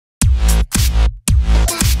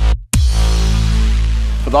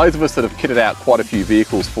For those of us that have kitted out quite a few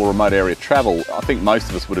vehicles for remote area travel, I think most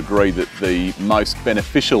of us would agree that the most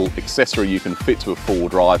beneficial accessory you can fit to a four-wheel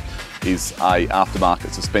drive is a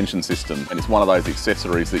aftermarket suspension system, and it's one of those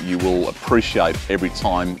accessories that you will appreciate every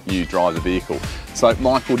time you drive the vehicle. So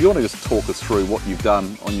Michael, do you want to just talk us through what you've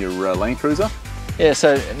done on your Land Cruiser? Yeah,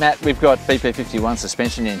 so Matt, we've got BP51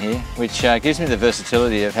 suspension in here, which gives me the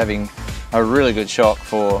versatility of having a really good shock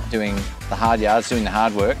for doing the hard yards, doing the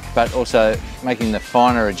hard work, but also making the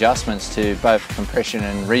finer adjustments to both compression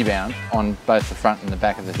and rebound on both the front and the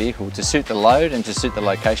back of the vehicle to suit the load and to suit the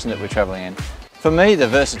location that we're travelling in. For me, the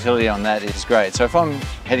versatility on that is great. So if I'm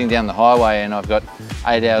heading down the highway and I've got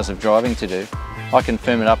 8 hours of driving to do, I can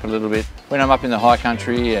firm it up a little bit. When I'm up in the high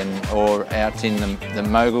country or out in the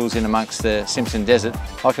moguls in amongst the Simpson Desert,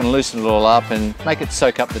 I can loosen it all up and make it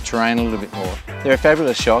soak up the terrain a little bit more. They're a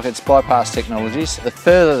fabulous shock. It's bypass technologies. The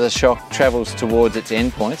further the shock travels towards its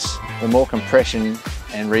endpoints, the more compression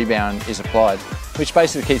and rebound is applied, which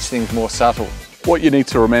basically keeps things more subtle. What you need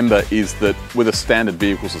to remember is that with a standard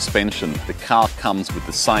vehicle suspension, the car comes with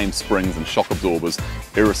the same springs and shock absorbers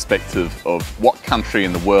irrespective of what country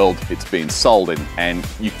in the world it's being sold in, and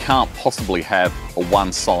you can't possibly have a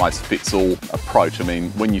one-size-fits-all approach. I mean,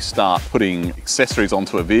 when you start putting accessories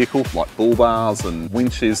onto a vehicle like bull bars and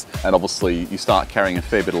winches, and obviously you start carrying a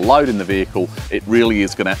fair bit of load in the vehicle, it really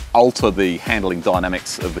is going to alter the handling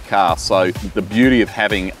dynamics of the car. So the beauty of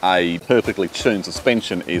having a perfectly tuned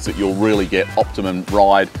suspension is that you'll really get optimum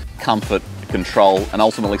ride, comfort, control and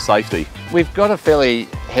ultimately safety. We've got a fairly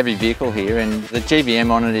heavy vehicle here and the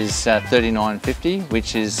GVM on it is 3950,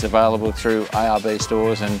 which is available through ARB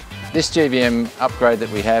stores, and this GVM upgrade that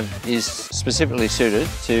we have is specifically suited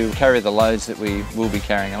to carry the loads that we will be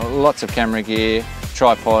carrying. Lots of camera gear,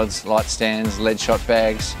 tripods, light stands, lead shot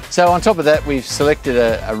bags. So on top of that, we've selected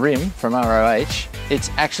a rim from ROH. It's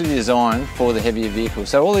actually designed for the heavier vehicles.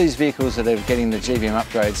 So all these vehicles that are getting the GVM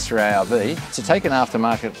upgrades through ARB, to take an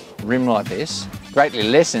aftermarket rim like this greatly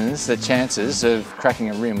lessens the chances of cracking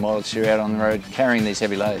a rim whilst you're out on the road carrying these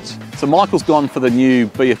heavy loads. So Michael's gone for the new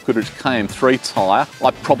BF Goodrich KM3 tyre.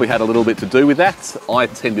 I probably had a little bit to do with that. I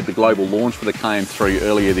attended the global launch for the KM3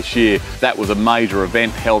 earlier this year. That was a major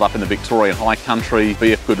event held up in the Victorian High Country.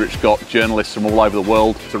 BF Goodrich got journalists from all over the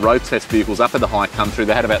world to road test vehicles up in the High Country.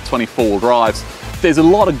 They had about 24 drives. There's a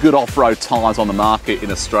lot of good off-road tyres on the market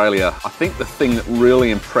in Australia. I think the thing that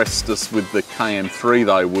really impressed us with the KM3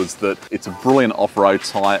 though was that it's a brilliant off-road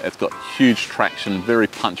tyre. It's got huge traction, very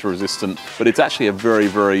puncture resistant, but it's actually a very,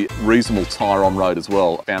 very reasonable tyre on road as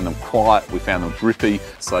well. We found them quiet, we found them grippy.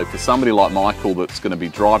 So for somebody like Michael that's going to be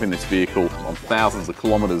driving this vehicle on thousands of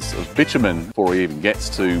kilometres of bitumen before he even gets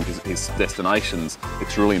to his destinations,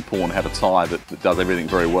 it's really important to have a tyre that does everything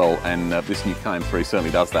very well, and this new KM3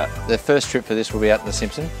 certainly does that. The first trip for this will be out the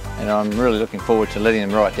Simpson, and I'm really looking forward to letting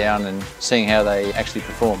them ride down and seeing how they actually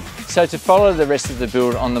perform. So to follow the rest of the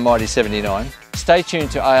build on the Mighty 79, stay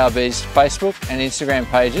tuned to ARB's Facebook and Instagram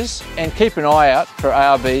pages, and keep an eye out for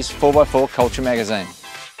ARB's 4x4 Culture magazine.